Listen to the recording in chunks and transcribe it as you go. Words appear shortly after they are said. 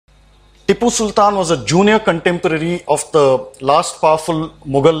Tipu Sultan was a junior contemporary of the last powerful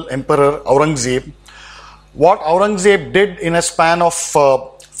Mughal emperor Aurangzeb. What Aurangzeb did in a span of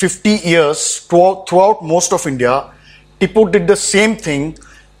 50 years throughout most of India, Tipu did the same thing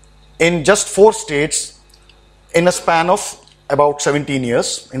in just 4 states in a span of about 17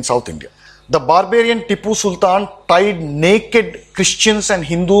 years in South India. The barbarian Tipu Sultan tied naked Christians and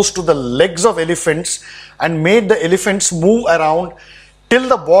Hindus to the legs of elephants and made the elephants move around till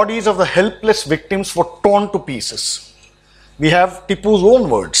the bodies of the helpless victims were torn to pieces. We have Tipu's own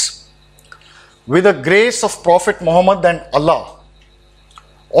words. With the grace of Prophet Muhammad and Allah,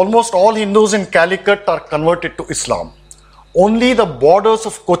 almost all Hindus in Calicut are converted to Islam. Only the borders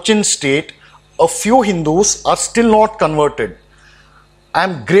of Cochin state, a few Hindus are still not converted. I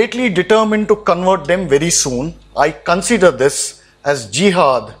am greatly determined to convert them very soon. I consider this as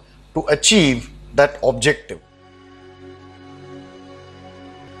jihad to achieve that objective.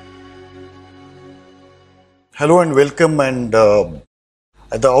 Hello and welcome, and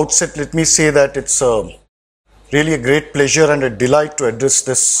at the outset let me say that it's really a great pleasure and a delight to address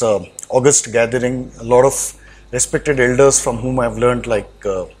this august gathering. A lot of respected elders from whom I've learned, like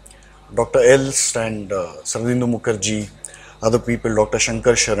Dr. Elst and Sarvendra Mukherjee, other people, Dr.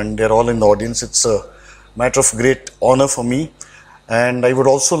 Shankar Sharan, they're all in the audience. It's a matter of great honor for me. And I would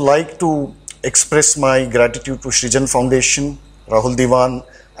also like to express my gratitude to Srijan Foundation, Rahul Diwan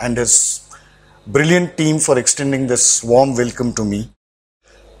and his brilliant team for extending this warm welcome to me.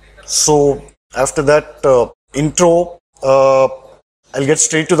 So after that intro, I'll get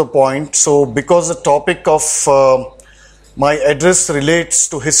straight to the point. So because the topic of my address relates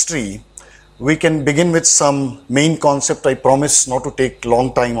to history, we can begin with some main concept. I promise not to take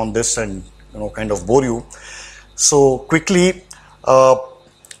long time on this and kind of bore you. So quickly,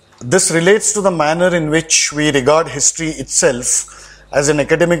 this relates to the manner in which we regard history itself as an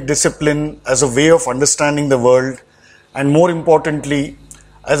academic discipline, as a way of understanding the world, and more importantly,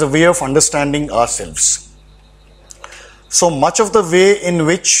 as a way of understanding ourselves. So much of the way in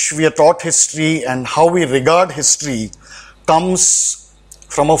which we are taught history and how we regard history comes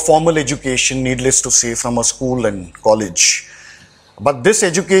from a formal education, needless to say, from a school and college. But this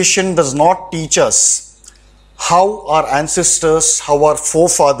education does not teach us how our ancestors, how our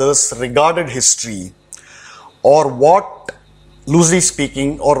forefathers regarded history, or what, loosely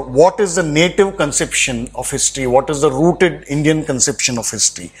speaking, or what is the native conception of history, what is the rooted Indian conception of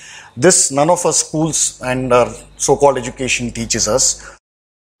history. This none of our schools and our so-called education teaches us.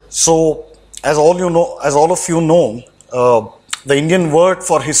 So as all of you know, the Indian word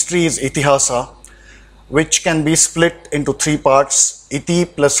for history is itihasa, which can be split into 3 parts, iti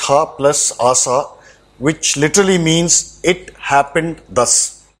plus ha plus asa, which literally means it happened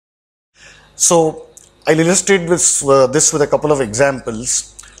thus. So I'll illustrate this with a couple of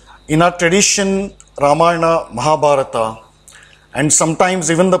examples. In our tradition, Ramayana, Mahabharata, and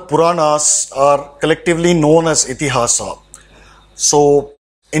sometimes even the Puranas are collectively known as itihasa. So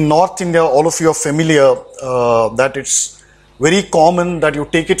in North India, all of you are familiar that it's very common that you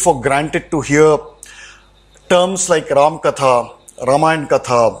take it for granted to hear terms like Ram Katha, Ramayana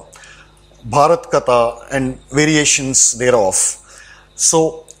Katha, Bharat Katha, and variations thereof.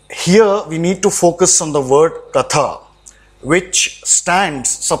 So here we need to focus on the word Katha, which stands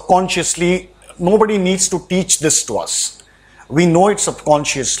subconsciously. Nobody needs to teach this to us. We know it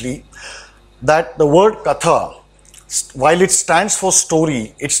subconsciously that the word Katha, while it stands for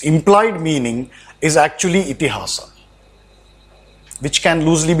story, its implied meaning is actually itihasa, which can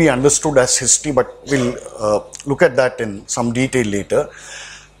loosely be understood as history, but we'll look at that in some detail later.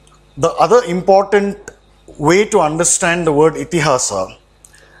 The other important way to understand the word itihasa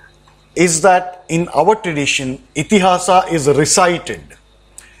is that in our tradition, itihasa is recited.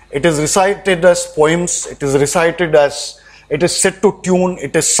 It is recited as poems, it is set to tune,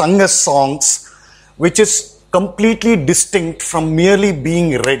 it is sung as songs, which is completely distinct from merely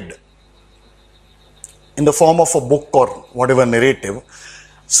being read in the form of a book or whatever narrative.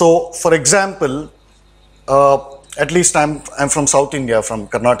 So, for example, at least I'm from South India, from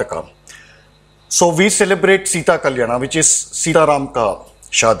Karnataka. So we celebrate Sita Kalyana, which is Sita Ram ka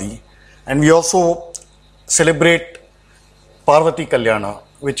Shadi, and we also celebrate Parvati Kalyana,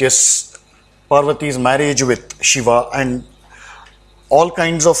 which is Parvati's marriage with Shiva, and all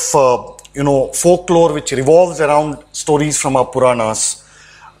kinds of folklore which revolves around stories from our Puranas,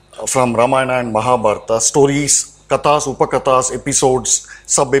 from Ramayana and Mahabharata, stories, kathas, upakathas, episodes,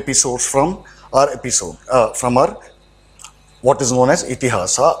 sub-episodes from our what is known as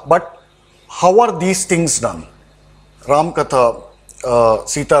itihasa. But how are these things done? Ram Katha,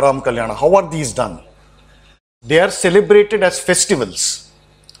 Sita Ram Kalyana, how are these done? They are celebrated as festivals.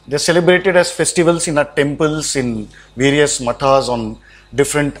 They're celebrated as festivals in our temples, in various mathas, on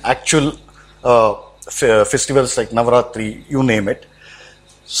different actual festivals like Navaratri, you name it.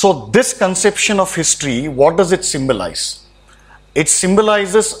 So this conception of history, what does it symbolize? It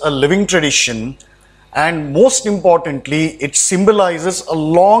symbolizes a living tradition, and most importantly, it symbolizes a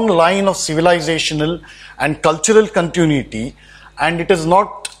long line of civilizational and cultural continuity, and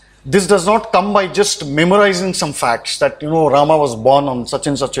this does not come by just memorizing some facts that, Rama was born on such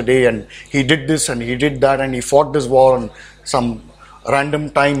and such a day and he did this and he did that and he fought this war on some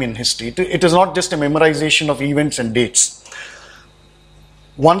random time in history. It is not just a memorization of events and dates.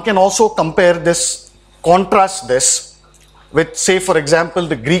 One can also contrast this with, say, for example,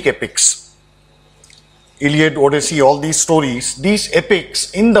 the Greek epics. Iliad, Odyssey, all these stories, these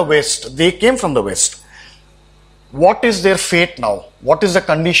epics in the West, they came from the West. What is their fate now? What is the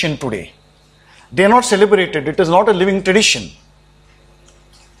condition today? They are not celebrated. It is not a living tradition.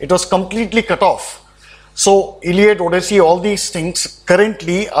 It was completely cut off. So Iliad, Odyssey, all these things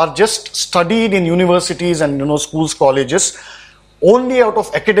currently are just studied in universities and schools, colleges, only out of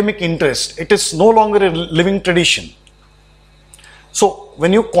academic interest. It is no longer a living tradition. So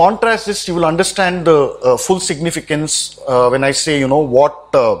when you contrast this, you will understand the full significance when I say, what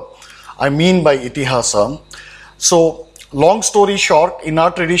I mean by itihasa. So long story short, in our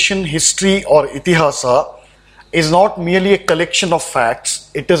tradition, history or itihasa is not merely a collection of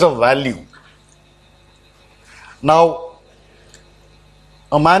facts, it is a value. Now,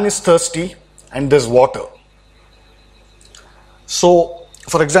 a man is thirsty and there's water. So,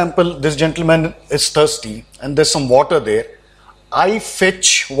 for example, this gentleman is thirsty and there's some water there. I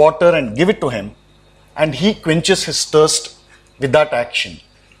fetch water and give it to him, and he quenches his thirst with that action.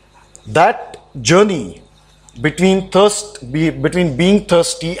 That journey between being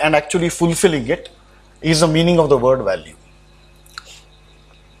thirsty and actually fulfilling it is the meaning of the word value.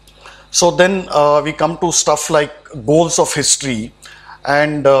 So then we come to stuff like goals of history,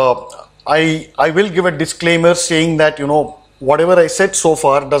 and I will give a disclaimer saying that whatever I said so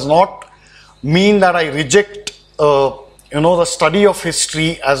far does not mean that I reject the study of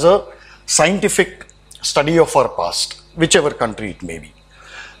history as a scientific study of our past, whichever country it may be.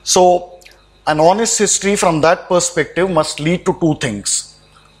 So an honest history from that perspective must lead to two things.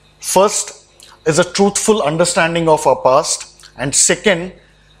 First is a truthful understanding of our past, and second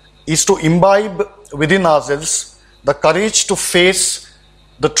is to imbibe within ourselves the courage to face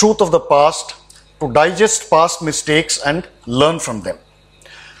the truth of the past, to digest past mistakes and learn from them.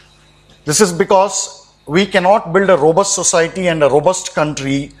 This is because we cannot build a robust society and a robust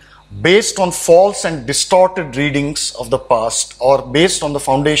country based on false and distorted readings of the past, or based on the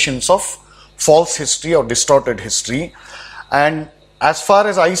foundations of false history or distorted history. And as far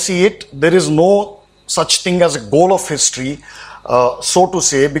as I see it, there is no such thing as a goal of history, so to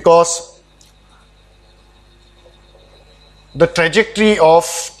say, because the trajectory of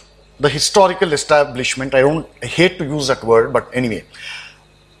the historical establishment, I hate to use that word, but anyway,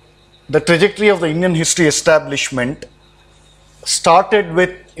 the trajectory of the Indian history establishment started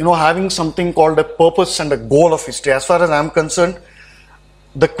with having something called a purpose and a goal of history. As far as I am concerned,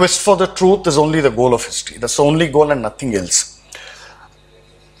 the quest for the truth is only the goal of history. That's the only goal and nothing else.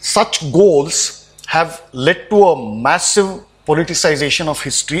 Such goals have led to a massive politicization of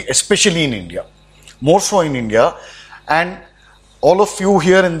history, especially in India, more so in India. And all of you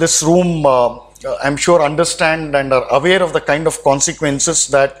here in this room, I'm sure, understand and are aware of the kind of consequences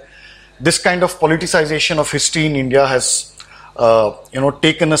that this kind of politicization of history in India has,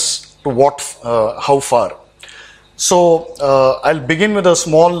 taken us to how far. So I'll begin with a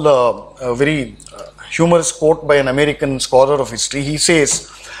small, very humorous quote by an American scholar of history. He says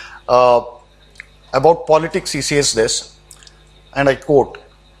about politics, he says this, and I quote,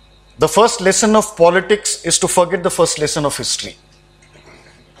 "The first lesson of politics is to forget the first lesson of history."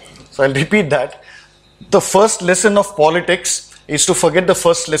 So I'll repeat that. The first lesson of politics is to forget the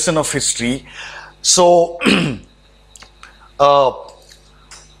first lesson of history. So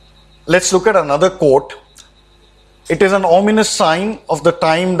let's look at another quote. "It is an ominous sign of the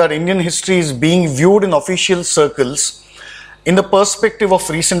time that Indian history is being viewed in official circles in the perspective of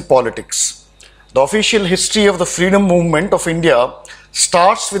recent politics. The official history of the freedom movement of India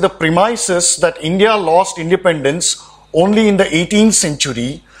starts with the premises that India lost independence only in the 18th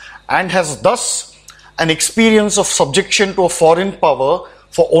century and has thus an experience of subjection to a foreign power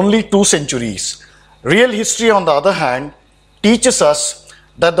for only 2 centuries. Real history, on the other hand, teaches us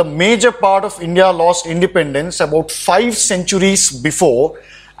that the major part of India lost independence about 5 centuries before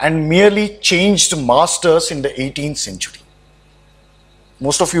and merely changed masters in the 18th century."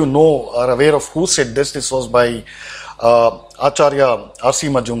 most of you know, are aware of who said this. This was by Acharya R.C.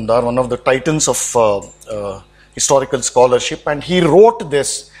 Majumdar, one of the titans of historical scholarship, and he wrote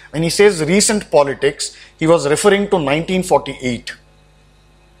this. When he says recent politics, he was referring to 1948.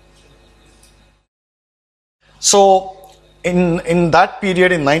 So, in that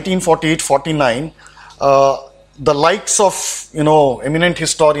period, in 1948-49, the likes of, eminent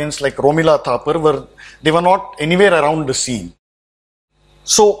historians like Romila Thapar they were not anywhere around the scene.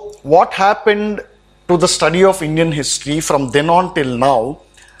 So, what happened to the study of Indian history from then on till now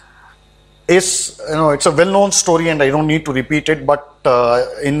is, it's a well-known story and I don't need to repeat it, but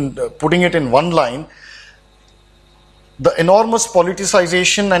in putting it in one line, the enormous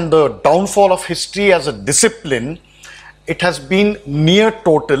politicization and the downfall of history as a discipline, it has been near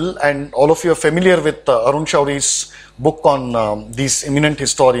total, and all of you are familiar with Arun Shauri's book on these eminent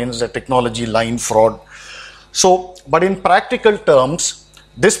historians, the technology line fraud. So, but in practical terms,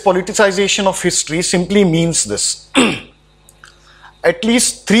 this politicization of history simply means this. At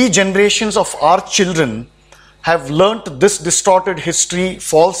least 3 generations of our children have learnt this distorted history,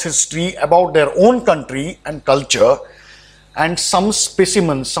 false history about their own country and culture, and some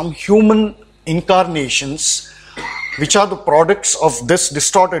specimens, some human incarnations which are the products of this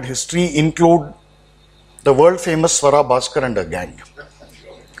distorted history include the world famous Swara Bhaskar and a gang.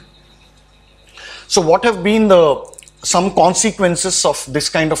 So what have been some consequences of this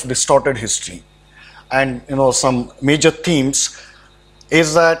kind of distorted history? And some major themes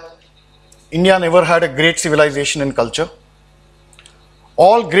is that India never had a great civilization and culture.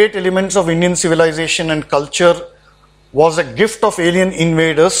 All great elements of Indian civilization and culture was a gift of alien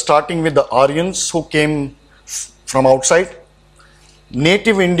invaders, starting with the Aryans who came from outside.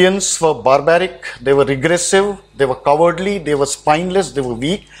 Native Indians were barbaric, they were regressive, they were cowardly, they were spineless, they were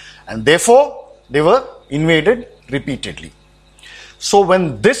weak, and therefore they were invaded repeatedly. So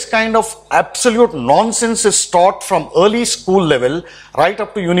when this kind of absolute nonsense is taught from early school level right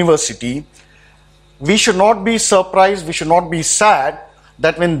up to university, we should not be surprised, we should not be sad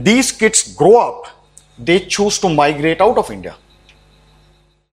that when these kids grow up, they choose to migrate out of India.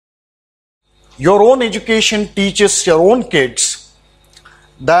 Your own education teaches your own kids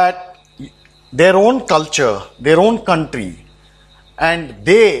that their own culture, their own country, and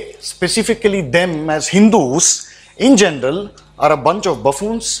they, specifically them as Hindus in general, are a bunch of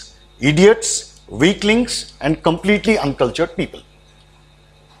buffoons, idiots, weaklings, and completely uncultured people.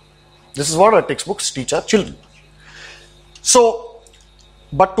 This is what our textbooks teach our children. So,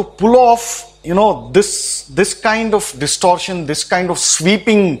 but to pull off, this kind of distortion, this kind of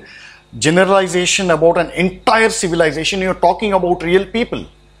sweeping generalization about an entire civilization, you're talking about real people.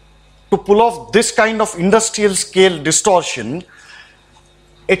 To pull off this kind of industrial scale distortion,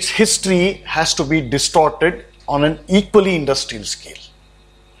 its history has to be distorted on an equally industrial scale.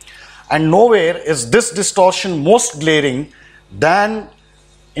 And nowhere is this distortion most glaring than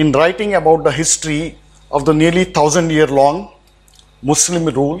in writing about the history of the nearly 1,000-year-long Muslim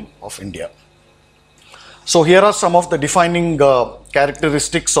rule of India. So here are some of the defining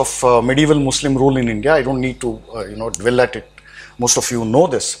characteristics of medieval Muslim rule in India. I don't need to dwell at it. Most of you know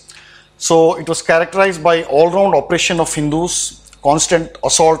this. So it was characterized by all-round oppression of Hindus, constant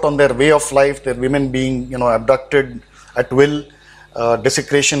assault on their way of life, their women being abducted at will,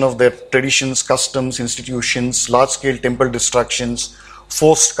 desecration of their traditions, customs, institutions, large-scale temple destructions,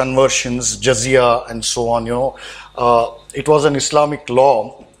 forced conversions, jizya, and so on. It was an Islamic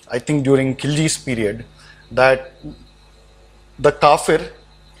law, I think during Khilji's period, that the kafir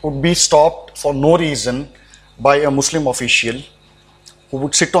would be stopped for no reason by a Muslim official who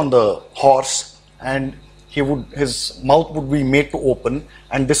would sit on the horse, and his mouth would be made to open,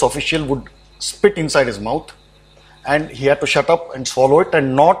 and this official would spit inside his mouth, and he had to shut up and swallow it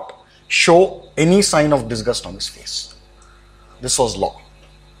and not show any sign of disgust on his face. This was law.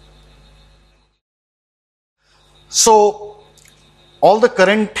 So all the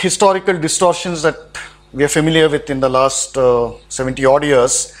current historical distortions that we are familiar with in the last 70 odd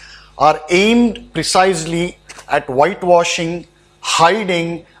years are aimed precisely at whitewashing,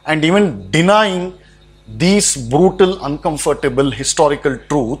 hiding, and even denying these brutal, uncomfortable historical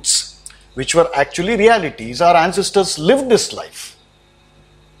truths, which were actually realities. Our ancestors lived this life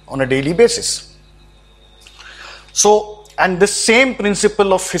on a daily basis. So, and the same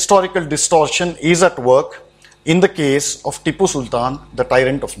principle of historical distortion is at work in the case of Tipu Sultan, the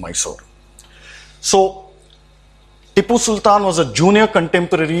tyrant of Mysore. So, Tipu Sultan was a junior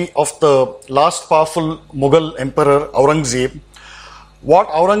contemporary of the last powerful Mughal emperor Aurangzeb. What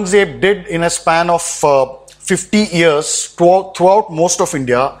Aurangzeb did in a span of 50 years throughout most of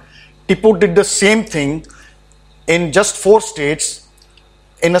India, Tipu did the same thing in just 4 states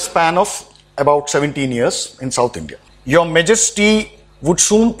in a span of about 17 years in South India. Your Majesty would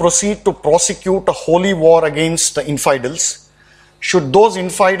soon proceed to prosecute a holy war against the infidels. Should those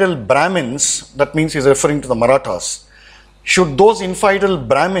infidel Brahmins, that means he's referring to the Marathas, should those infidel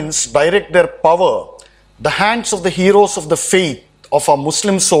Brahmins direct their power, the hands of the heroes of the faith of our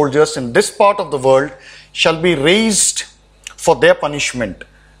Muslim soldiers in this part of the world shall be raised for their punishment.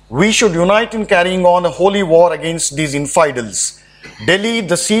 We should unite in carrying on a holy war against these infidels. Delhi,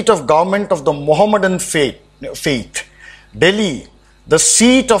 the seat of government of the Mohammedan faith. Delhi, the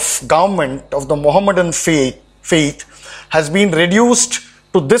seat of government of the Mohammedan faith has been reduced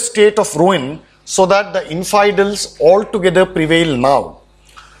to this state of ruin so that the infidels altogether prevail now.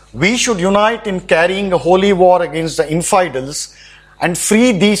 We should unite in carrying a holy war against the infidels and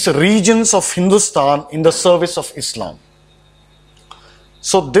free these regions of Hindustan in the service of Islam.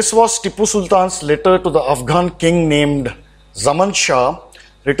 So this was Tipu Sultan's letter to the Afghan king named Zaman Shah,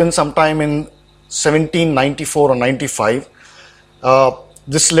 written sometime in 1794 or 95.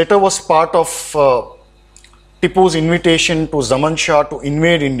 This letter was part of Tipu's invitation to Zaman Shah to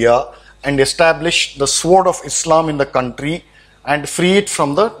invade India and establish the sword of Islam in the country and free it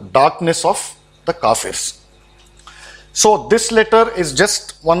from the darkness of the Kafirs. So this letter is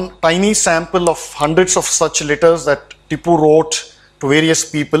just one tiny sample of hundreds of such letters that Tipu wrote to various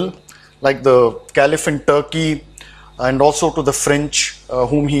people, like the Caliph in Turkey and also to the French,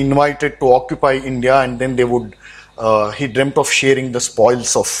 whom he invited to occupy India, and then he dreamt of sharing the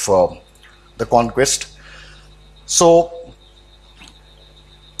spoils of the conquest. So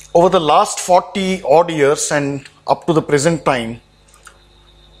over the last 40 odd years and up to the present time,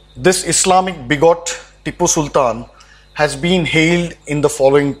 this Islamic bigot Tipu Sultan has been hailed in the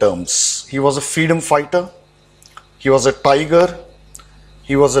following terms. He was a freedom fighter, he was a tiger,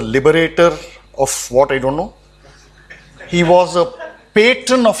 he was a liberator of what I don't know, he was a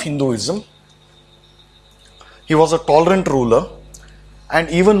patron of Hinduism, he was a tolerant ruler, and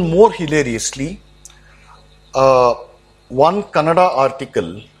even more hilariously, one Kannada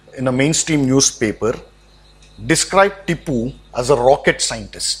article in a mainstream newspaper described Tipu as a rocket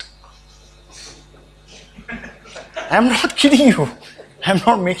scientist. I'm not kidding you. I'm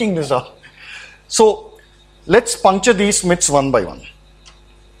not making this up. So let's puncture these myths one by one.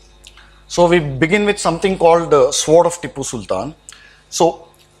 So we begin with something called the sword of Tipu Sultan. So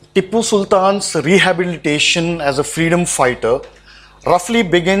Tipu Sultan's rehabilitation as a freedom fighter roughly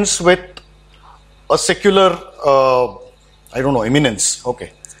begins with a secular, eminence.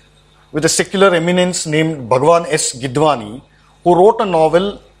 Okay. With a secular eminence named Bhagwan S. Gidwani, who wrote a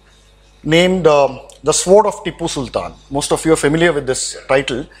novel named The Sword of Tipu Sultan. Most of you are familiar with this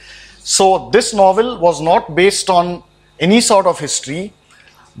title. So this novel was not based on any sort of history,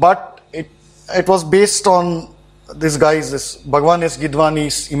 but it was based on this Bhagwan S.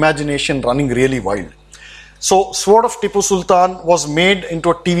 Gidwani's imagination running really wild. So Sword of Tipu Sultan was made into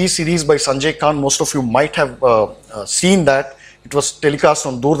a TV series by Sanjay Khan. Most of you might have seen that. It was telecast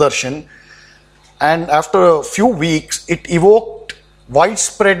on Doordarshan, and after a few weeks, it evoked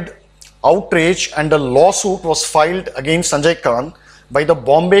widespread outrage, and a lawsuit was filed against Sanjay Khan by the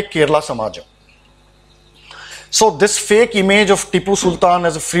Bombay Kerala Samaja. So this fake image of Tipu Sultan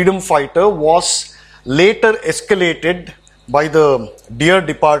as a freedom fighter was later escalated by the dear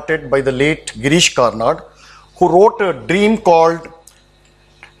departed by the late Girish Karnad, who wrote a dream called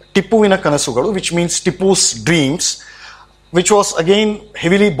Tippuvina Kanasugalu, which means Tipu's dreams, which was again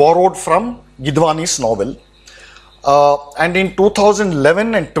heavily borrowed from Gidwani's novel. And in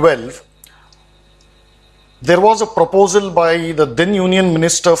 2011 and 12, there was a proposal by the then Union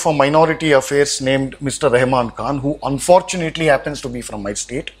Minister for Minority Affairs named Mr. Rahman Khan, who unfortunately happens to be from my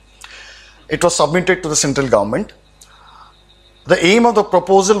state. It was submitted to the central government. The aim of the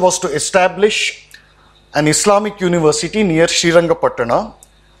proposal was to establish an Islamic university near Srirangapatna,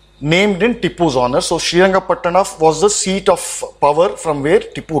 named in Tipu's honor. So Srirangapatna was the seat of power from where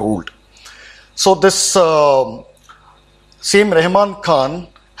Tipu ruled. So this same Rahman Khan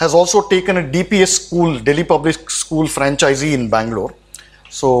has also taken a DPS school, Delhi Public School franchisee in Bangalore.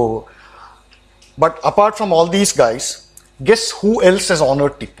 So, but apart from all these guys, guess who else has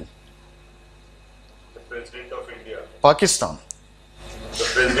honored Tipu? The President of India. Pakistan. The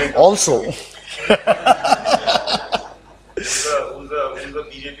President also. Who's the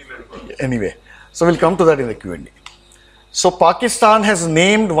BJP member? Anyway, so we'll come to that in the Q&A. So Pakistan has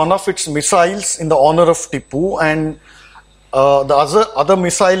named one of its missiles in the honor of Tipu, and the other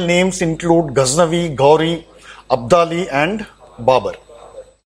missile names include Ghaznavi, Gauri, Abdali and Babar.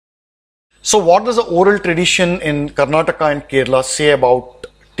 So what does the oral tradition in Karnataka and Kerala say about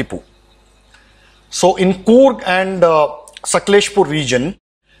Tipu? So in Coorg and Sakleshpur region,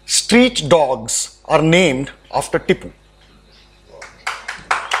 street dogs are named after Tipu.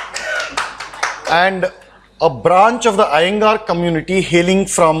 And a branch of the Iyengar community hailing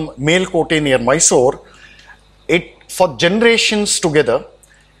from Melkote near Mysore, for generations together,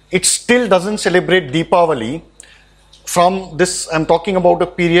 it still doesn't celebrate Deepavali. From this, I'm talking about a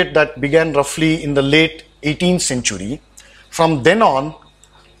period that began roughly in the late 18th century. From then on,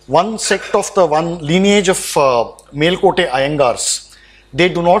 one lineage of Melkote Iyengars, they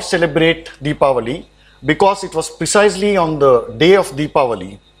do not celebrate Deepavali because it was precisely on the day of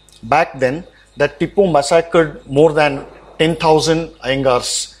Deepavali, back then, that Tipu massacred more than 10,000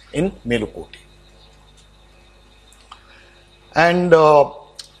 Iyengars in Melkote. And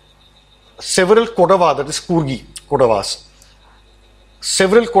several Kodava, that is Kurgi, Kodavas,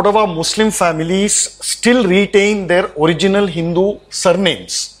 several Kodava Muslim families still retain their original Hindu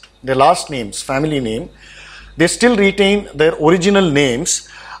surnames, their last names, family name. They still retain their original names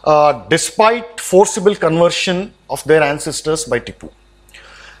despite forcible conversion of their ancestors by Tipu.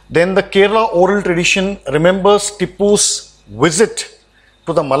 Then the Kerala oral tradition remembers Tipu's visit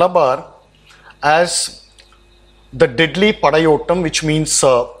to the Malabar as the deadly Padayotam, which means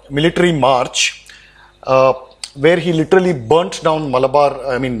military march, where he literally burnt down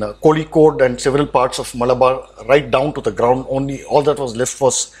Kozhikode and several parts of Malabar right down to the ground. Only all that was left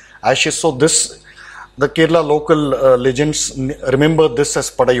was ashes. So the Kerala local legends remember this as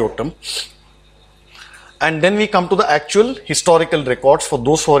Padayotam. And then we come to the actual historical records for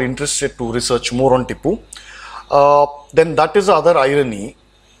those who are interested to research more on Tipu. Then that is the other irony.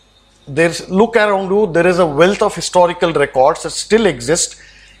 Look around you, there is a wealth of historical records that still exist,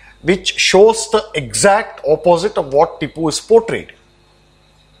 which shows the exact opposite of what Tipu is portrayed.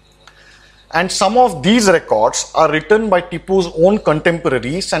 And some of these records are written by Tipu's own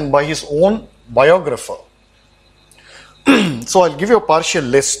contemporaries and by his own biographer. So I'll give you a partial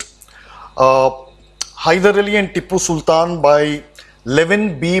list. Hyder Ali and Tipu Sultan by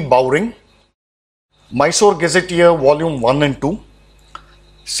Levin B. Bowring, Mysore Gazetteer Volume 1 and 2,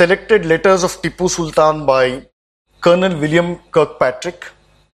 Selected Letters of Tipu Sultan by Colonel William Kirkpatrick,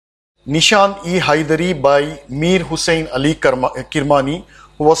 Nishan E. Haidari by Mir Hussain Ali Kirmani,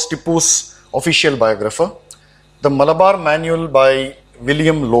 who was Tipu's official biographer, the Malabar Manual by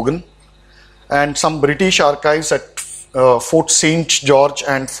William Logan, and some British archives at Fort St. George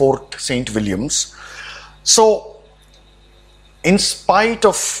and Fort St. Williams. So, in spite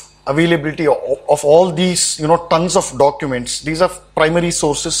of availability of all these, tons of documents, these are primary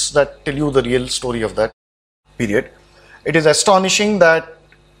sources that tell you the real story of that period. It is astonishing that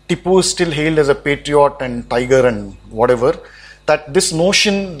Tipu is still hailed as a patriot and tiger and whatever, that this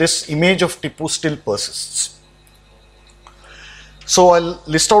notion, this image of Tipu still persists. So I'll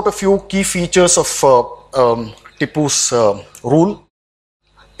list out a few key features of Tipu's rule.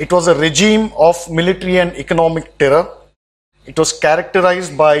 It was a regime of military and economic terror. It was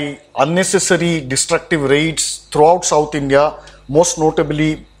characterized by unnecessary destructive raids throughout South India, most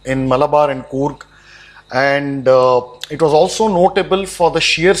notably in Malabar and Coorg. And it was also notable for the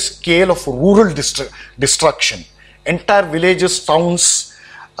sheer scale of rural destruction. Entire villages, towns,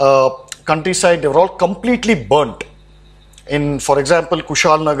 countryside, they were all completely burnt. In, for example,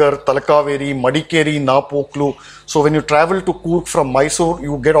 Kushalnagar, Talakaveri, Madikeri, Napoklu. So when you travel to Coorg from Mysore,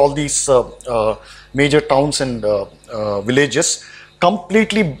 you get all these major towns and villages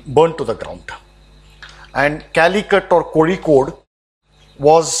completely burnt to the ground. And Calicut or Kozhikode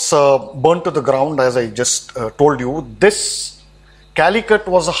was burnt to the ground, as I just told you. This Calicut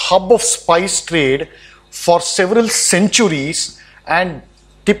was a hub of spice trade for several centuries, and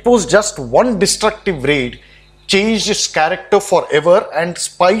Tipu's just one destructive raid changed its character forever, and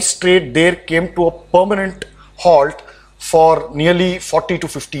spice trade there came to a permanent halt for nearly 40 to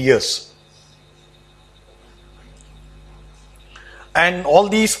 50 years. And all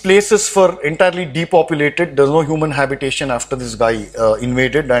these places were entirely depopulated. There's no human habitation after this guy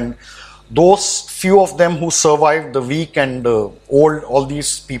invaded, and those few of them who survived, the weak and old, all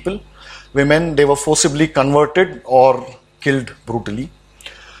these people, women, they were forcibly converted or killed brutally.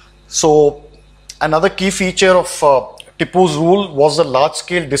 So another key feature of Tipu's rule was the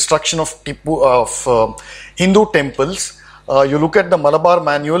large-scale destruction of Hindu temples. You look at the Malabar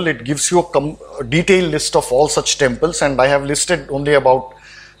Manual, it gives you a detailed list of all such temples, and I have listed only about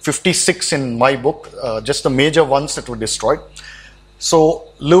 56 in my book, just the major ones that were destroyed. So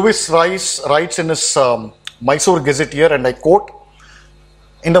Lewis Rice writes in his Mysore Gazetteer, and I quote,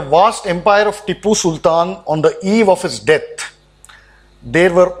 "In the vast empire of Tipu Sultan, on the eve of his death,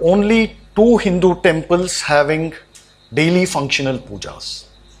 there were only 2 Hindu temples having daily functional pujas.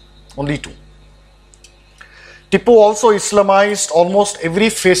 Only 2. Tipu also Islamized almost every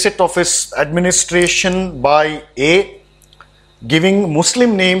facet of his administration by giving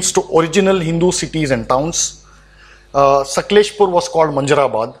Muslim names to original Hindu cities and towns. Sakleshpur was called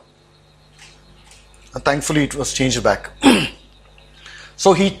Manjarabad. Thankfully, it was changed back.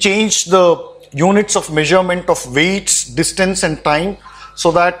 So he changed the units of measurement of weights, distance and time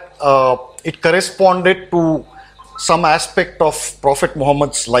so that it corresponded to some aspect of Prophet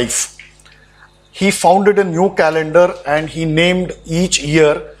Muhammad's life. He founded a new calendar and he named each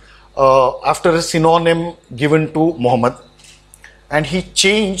year after a synonym given to Muhammad. And he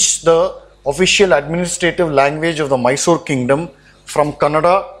changed the official administrative language of the Mysore kingdom from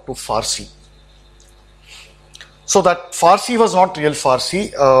Kannada to Farsi. So that Farsi was not real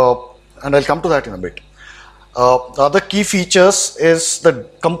Farsi, and I'll come to that in a bit. The other key features is the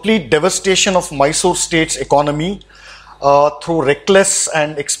complete devastation of Mysore state's economy through reckless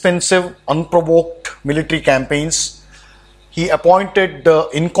and expensive, unprovoked military campaigns. He appointed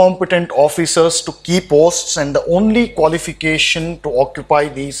incompetent officers to key posts, and the only qualification to occupy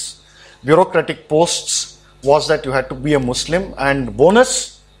these bureaucratic posts was that you had to be a Muslim, and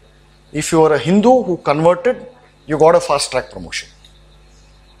bonus, if you were a Hindu who converted, you got a fast track promotion.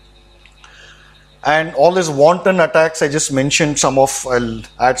 And all his wanton attacks, I just mentioned some of, I'll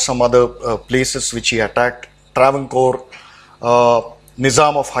add some other places which he attacked. Travancore,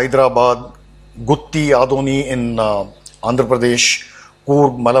 Nizam of Hyderabad, Gutti, Adoni in Andhra Pradesh,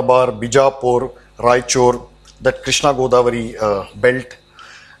 Coorg, Malabar, Bijapur, Raichur, that Krishna Godavari belt.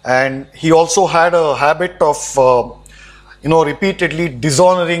 And he also had a habit of, repeatedly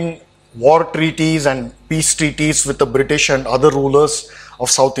dishonoring war treaties and peace treaties with the British and other rulers of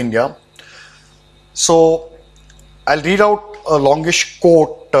South India. So I'll read out a longish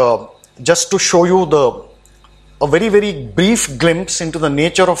quote just to show you a very, very brief glimpse into the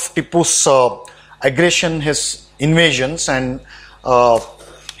nature of Tipu's aggression, his invasions, and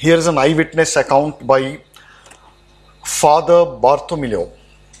here is an eyewitness account by Father Bartholomew.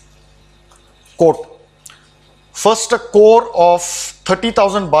 Quote, first a corps of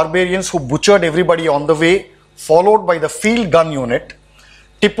 30,000 barbarians who butchered everybody on the way, followed by the field gun unit.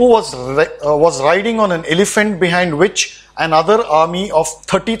 Tipu was riding on an elephant behind which another army of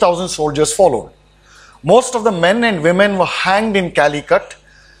 30,000 soldiers followed. Most of the men and women were hanged in Calicut.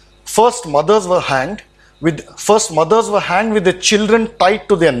 First mothers were hanged with the children tied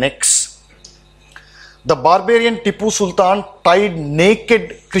to their necks. The barbarian Tipu Sultan tied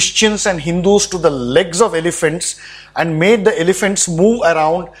naked Christians and Hindus to the legs of elephants and made the elephants move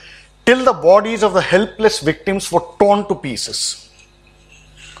around till the bodies of the helpless victims were torn to pieces.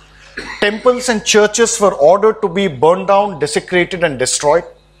 Temples and churches were ordered to be burned down, desecrated and destroyed.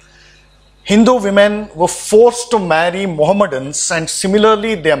 Hindu women were forced to marry Mohammedans, and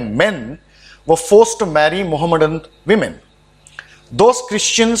similarly their men were forced to marry Mohammedan women. Those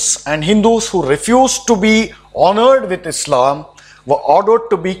Christians and Hindus who refused to be honored with Islam were ordered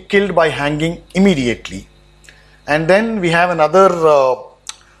to be killed by hanging immediately. And then we have another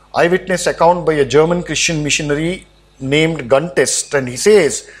eyewitness account by a German Christian missionary named Guntest, and he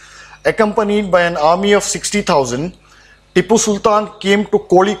says, accompanied by an army of 60,000, Tipu Sultan came to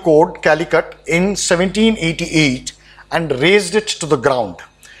Kozhikode, Calicut in 1788 and razed it to the ground.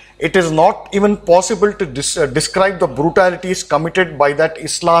 It is not even possible to describe the brutalities committed by that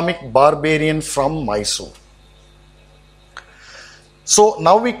Islamic barbarian from Mysore. So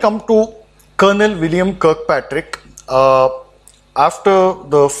now we come to Colonel William Kirkpatrick. After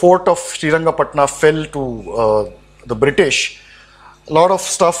the fort of Srirangapatna fell to the British, a lot of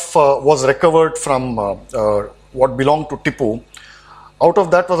stuff was recovered from what belonged to Tipu. Out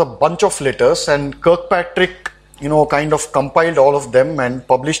of that was a bunch of letters, and Kirkpatrick, kind of compiled all of them and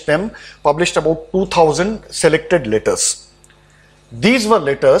published about 2,000 selected letters. These were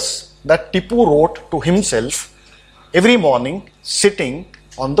letters that Tipu wrote to himself every morning sitting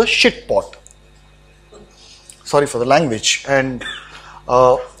on the shit pot. Sorry for the language. And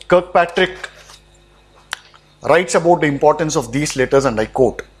Kirkpatrick writes about the importance of these letters, and I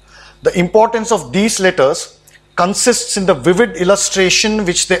quote, the importance of these letters consists in the vivid illustration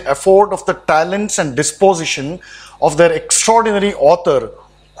which they afford of the talents and disposition of their extraordinary author,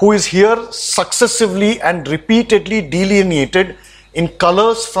 who is here successively and repeatedly delineated in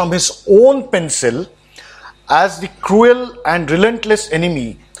colors from his own pencil as the cruel and relentless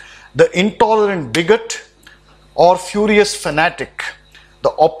enemy, the intolerant bigot or furious fanatic,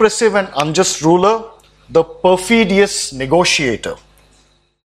 the oppressive and unjust ruler, the perfidious negotiator.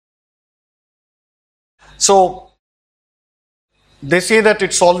 So they say that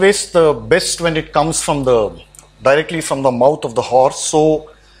it's always the best when it comes directly from the mouth of the horse. So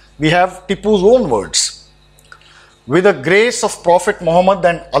we have Tipu's own words. with the grace of Prophet Muhammad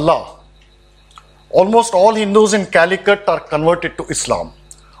and Allah, almost all Hindus in Calicut are converted to Islam.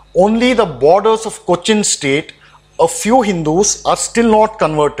 Only the borders of Cochin state, a few Hindus are still not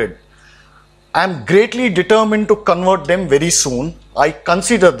converted. I am greatly determined to convert them very soon. I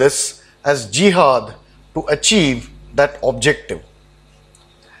consider this as jihad to achieve that objective.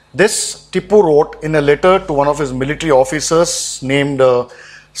 This Tipu wrote in a letter to one of his military officers named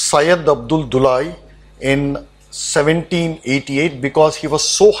Syed Abdul Dulai in 1788 because he was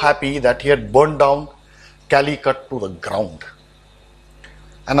so happy that he had burned down Calicut to the ground.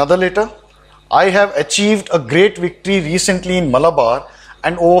 Another letter, I have achieved a great victory recently in Malabar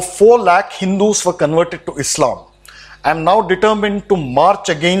and over 4 lakh Hindus were converted to Islam. I am now determined to march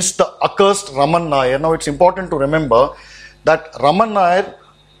against the accursed Raman Nair. Now it's important to remember that Raman Nair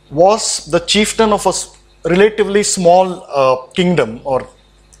was the chieftain of a relatively small kingdom or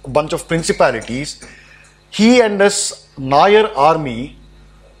a bunch of principalities. He and his Nair army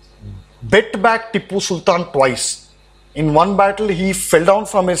beat back Tipu Sultan twice. In one battle, he fell down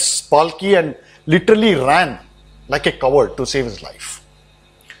from his palki and literally ran like a coward to save his life.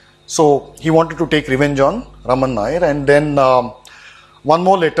 So he wanted to take revenge on Raman Nair. And then one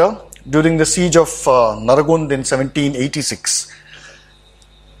more letter during the siege of Nargund in 1786.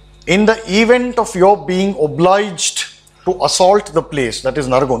 In the event of your being obliged to assault the place, that is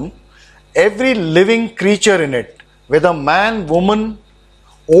Nargund, every living creature in it, whether man, woman,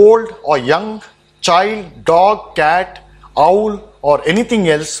 old or young, child, dog, cat, owl or anything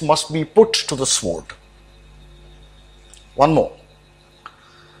else must be put to the sword. One more.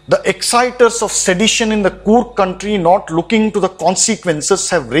 The exciters of sedition in the Coorg country, not looking to the consequences,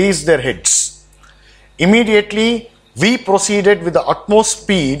 have raised their heads. Immediately, we proceeded with the utmost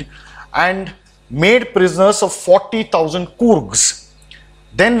speed and made prisoners of 40,000 Coorgs.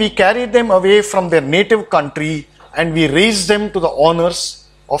 Then we carried them away from their native country and we raised them to the honors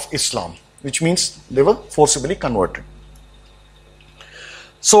of Islam, which means they were forcibly converted.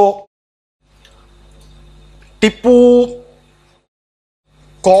 So, Tipu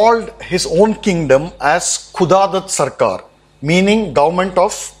called his own kingdom as Khudadat Sarkar, meaning government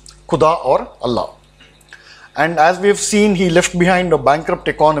of Khuda or Allah. And as we have seen, he left behind a bankrupt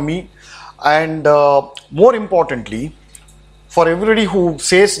economy. And more importantly, for everybody who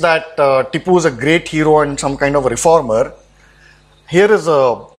says that Tipu is a great hero and some kind of reformer, here is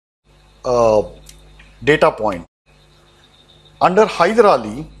a data point. Under Hyder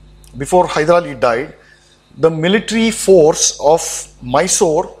Ali, before Hyder Ali died, the military force of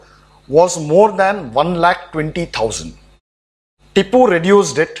Mysore was more than 1,20,000. Tipu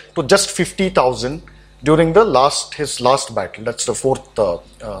reduced it to just 50,000 during his last battle. That's the fourth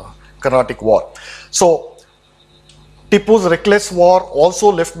Carnatic War. So Tipu's reckless war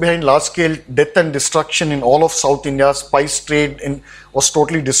also left behind large-scale death and destruction in all of South India. Spice trade was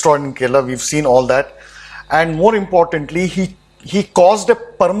totally destroyed in Kerala. We've seen all that. And more importantly, he caused a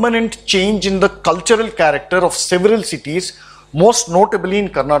permanent change in the cultural character of several cities, most notably in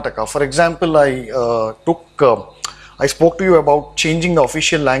Karnataka. For example, I spoke to you about changing the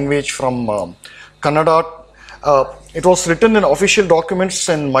official language from Kannada. It was written in official documents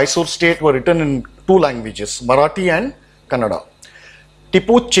in Mysore state were written in 2 languages, Marathi and Kannada.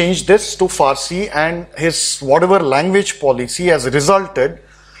 Tipu changed this to Farsi, and his whatever language policy has resulted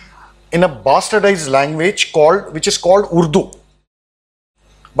in a bastardized language which is called Urdu.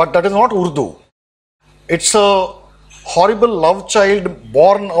 But that is not Urdu. It's a horrible love child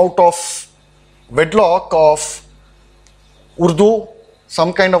born out of wedlock of Urdu,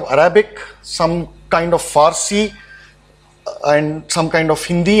 some kind of Arabic, some kind of Farsi, and some kind of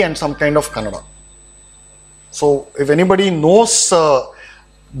Hindi and some kind of Kannada. So if anybody knows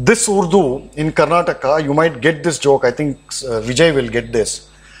this Urdu in Karnataka, you might get this joke. I think Vijay will get this.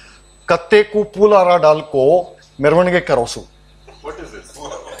 Katte ku pulara dalko mervanige karosu. What is this?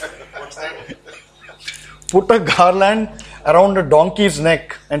 What's that? Put a garland around a donkey's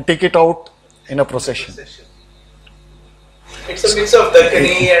neck and take it out in a procession. It's a mix of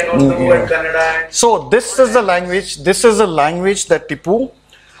Dakkani and Urdu and Kannada. So this is the language. This is a language that Tipu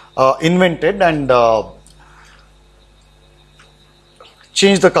invented and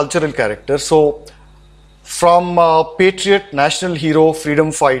changed the cultural character. So from patriot, national hero,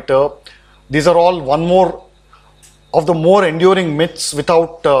 freedom fighter, these are all one more of the more enduring myths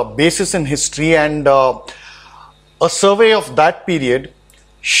without basis in history, and a survey of that period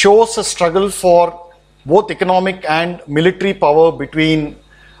shows a struggle for both economic and military power between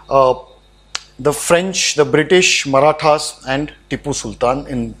the French, the British, Marathas and Tipu Sultan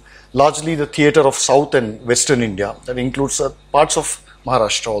in largely the theatre of South and Western India. That includes parts of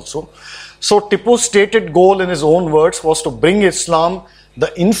Maharashtra also. So Tipu's stated goal in his own words was to bring Islam,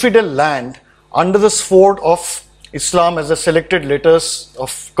 the infidel land, under the sword of Islam, as the selected letters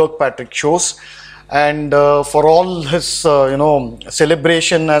of Kirkpatrick shows. And for all his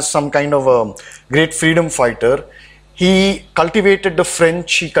celebration as some kind of a great freedom fighter, he cultivated the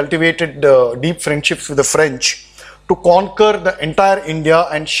French, he cultivated deep friendships with the French to conquer the entire India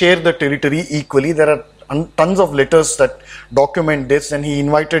and share the territory equally. There are tons of letters that document this, and he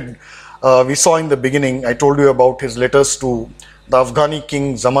invited, we saw in the beginning, I told you about his letters to the Afghani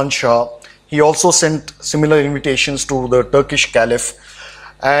king Zaman Shah. He also sent similar invitations to the Turkish Caliph.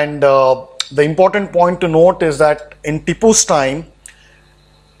 And the important point to note is that in Tipu's time,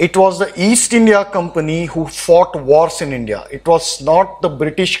 it was the East India Company who fought wars in India. It was not the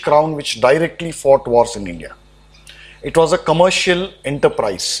British Crown which directly fought wars in India. It was a commercial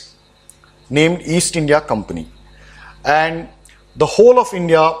enterprise named East India Company. And the whole of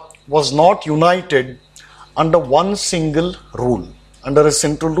India was not united under one single rule, under a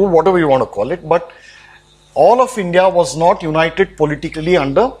central rule, whatever you want to call it. But all of India was not united politically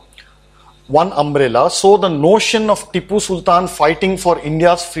under one umbrella. So the notion of Tipu Sultan fighting for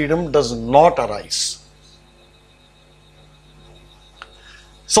India's freedom does not arise.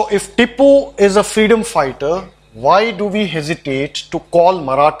 So if Tipu is a freedom fighter, why do we hesitate to call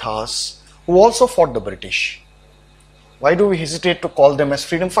Marathas, who also fought the British? Why do we hesitate to call them as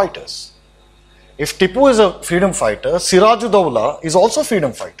freedom fighters? If Tipu is a freedom fighter, Siraj-ud-Dawla is also a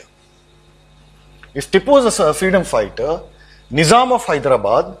freedom fighter. If Tipu is a freedom fighter, Nizam of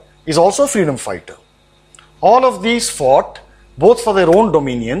Hyderabad is also a freedom fighter. All of these fought both for their own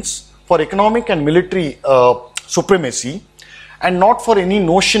dominions, for economic and military supremacy, and not for any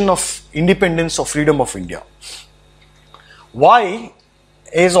notion of independence or freedom of India. Why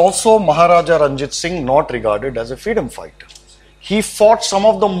is also Maharaja Ranjit Singh not regarded as a freedom fighter? He fought some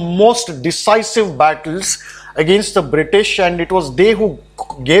of the most decisive battles against the British, and it was they who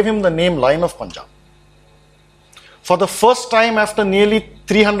gave him the name Lion of Punjab. For the first time after nearly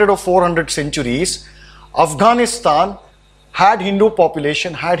 300 or 400 centuries, Afghanistan had Hindu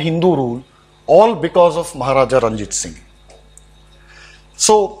population, had Hindu rule, all because of Maharaja Ranjit Singh.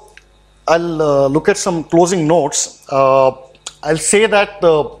 So I'll look at some closing notes. I'll say that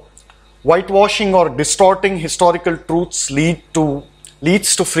the whitewashing or distorting historical truths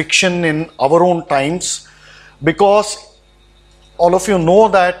leads to friction in our own times, because all of you know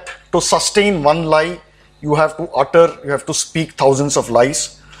that to sustain one lie, you have to speak thousands of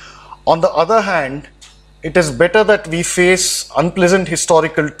lies. On the other hand, it is better that we face unpleasant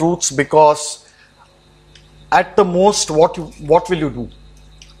historical truths, because at the most, what will you do?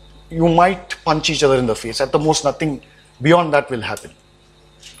 You might punch each other in the face. At the most, nothing beyond that will happen.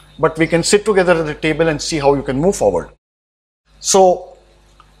 But we can sit together at the table and see how you can move forward. So,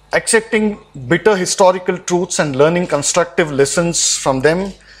 accepting bitter historical truths and learning constructive lessons from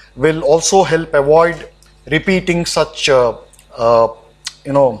them will also help avoid repeating such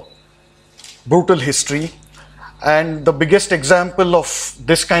brutal history. And the biggest example of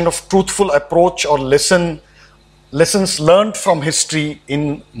this kind of truthful approach or lessons learned from history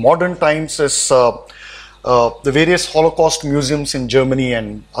in modern times is the various Holocaust museums in Germany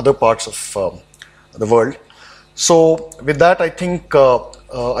and other parts of the world. So with that, I think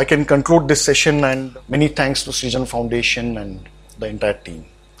I can conclude this session, and many thanks to Srijan Foundation and the entire team.